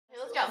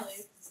Go.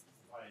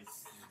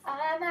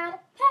 I'm at a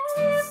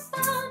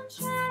payphone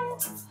trying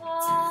to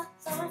call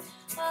on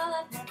all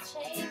of my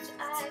change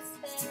I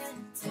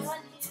spent on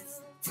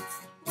you.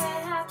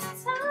 Where have the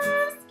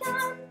times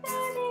gone,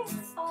 baby?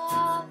 It's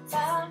all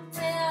gone.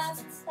 Where are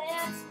the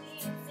plans we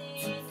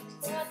made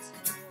for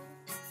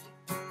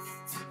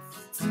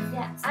two?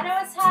 Yeah, I know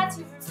it's hard to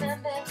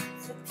remember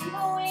the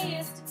people we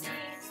used to be.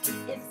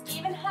 It's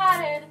even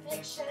harder to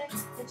picture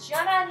that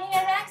you're not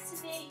here next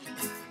to me.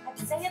 I'd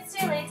say it's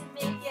too late to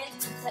make it,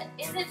 but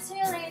is it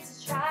too late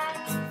to try?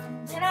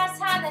 And in our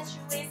time that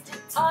you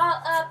wasted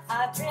all up,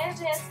 our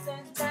bridges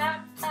burned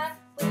down. I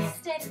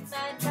wasted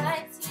my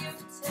nights, you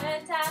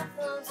turned out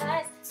the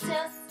lights.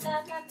 Still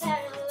stuck, I'm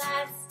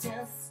paralyzed,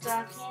 still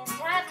stuck in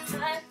that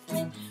time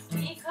when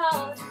we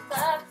called it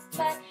love.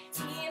 But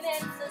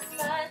even the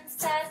sun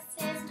sets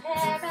in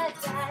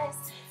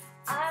paradise.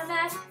 I'm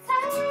at a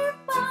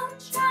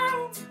payphone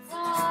trying to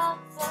call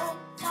home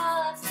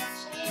all of the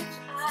change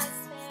I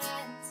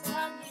spent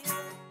on you.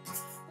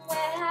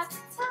 Where have the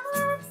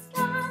times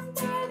gone,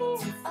 baby?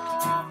 It's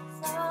all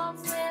gone.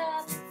 Where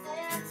are the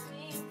plans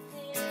we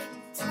made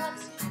for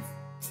two?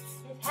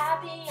 If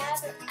happy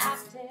ever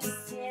after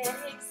did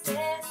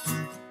exist,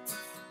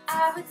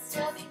 I would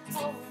still be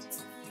holding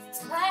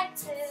you like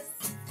this.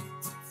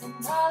 And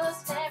all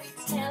those fairy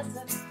tales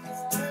are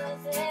full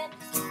of it.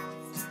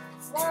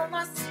 One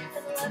more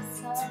stupid love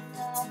song,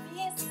 I'll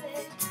be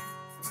sick.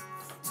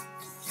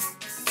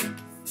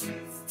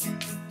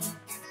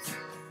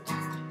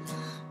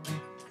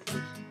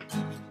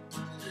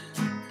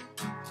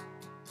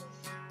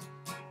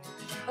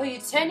 Oh, you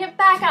turn your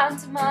back on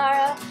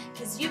tomorrow,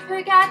 'cause you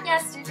forgot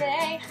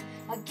yesterday.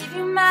 I'll give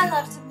you my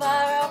love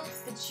tomorrow,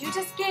 but you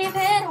just gave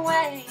it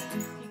away.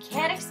 You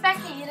can't expect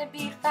me to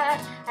be fine,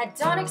 I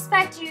don't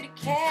expect you to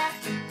care.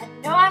 I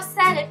know I've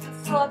said it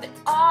before, but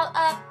all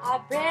of our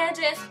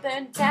bridges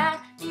burned down.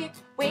 You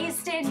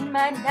wasted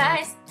my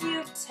nights,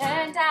 you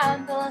turned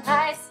down the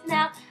lights.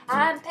 Now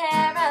I'm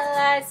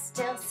paralyzed,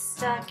 still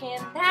stuck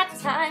in that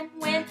time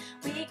when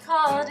we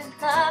called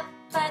it love.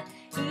 But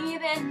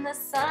even the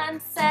sun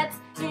sets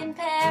in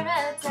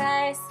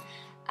paradise.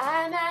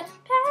 I'm at a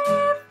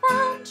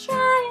payphone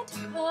trying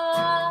to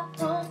call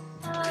home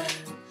all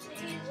of the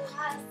change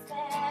I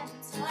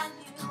spent on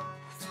you.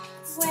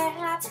 Where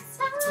have the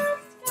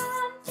times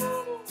gone,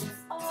 baby? It's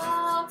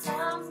all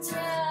gone.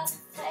 Where are the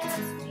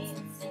plans we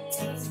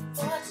made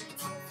for two?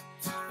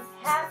 If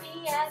happy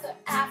ever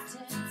after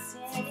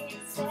did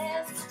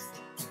exist,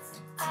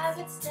 I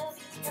would still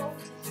be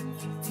holding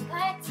you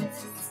like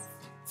this.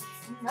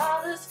 And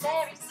all those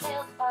fairy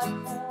tales are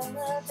full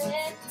of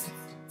it.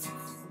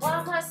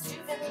 One more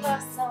stupid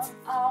love song,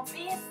 I'll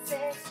be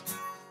sick.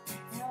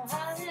 No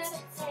harder to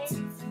take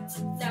you.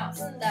 No,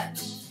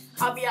 that.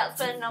 I'll be out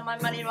spending all my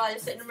money while you're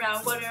sitting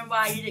around wondering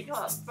why you didn't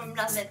come up from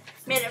nothing.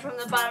 Made it from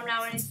the bottom,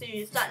 now when you see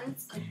you stunting.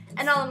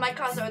 And all of my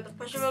cars are at the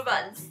push of a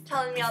button,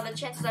 telling me all the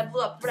chances I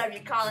blew up, whatever you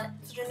call it.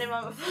 Such a name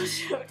on a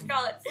push of a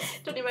call it.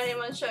 Told you my name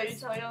on the show, you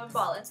tell me I'm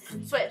ballin'.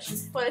 Switch,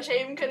 what a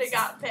shame, could've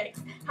got picked.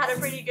 Had a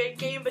pretty good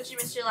game, but you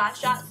missed your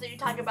last shot, so you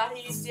talk about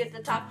who you see at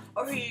the top,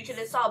 or who you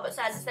could've saw, but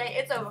sad to say,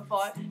 it's over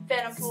for.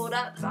 Phantom pulled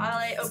up,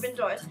 valet opened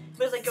doors.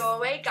 Was like, go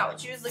away, got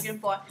what you was looking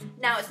for.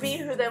 Now it's me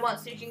who they want,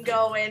 so you can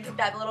go away and pick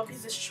that little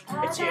piece of shit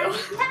with you.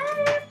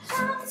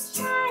 I'm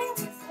trying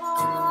to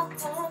call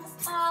home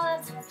all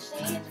of the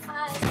change I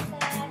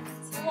spent on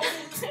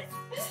you.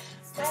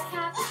 Where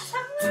have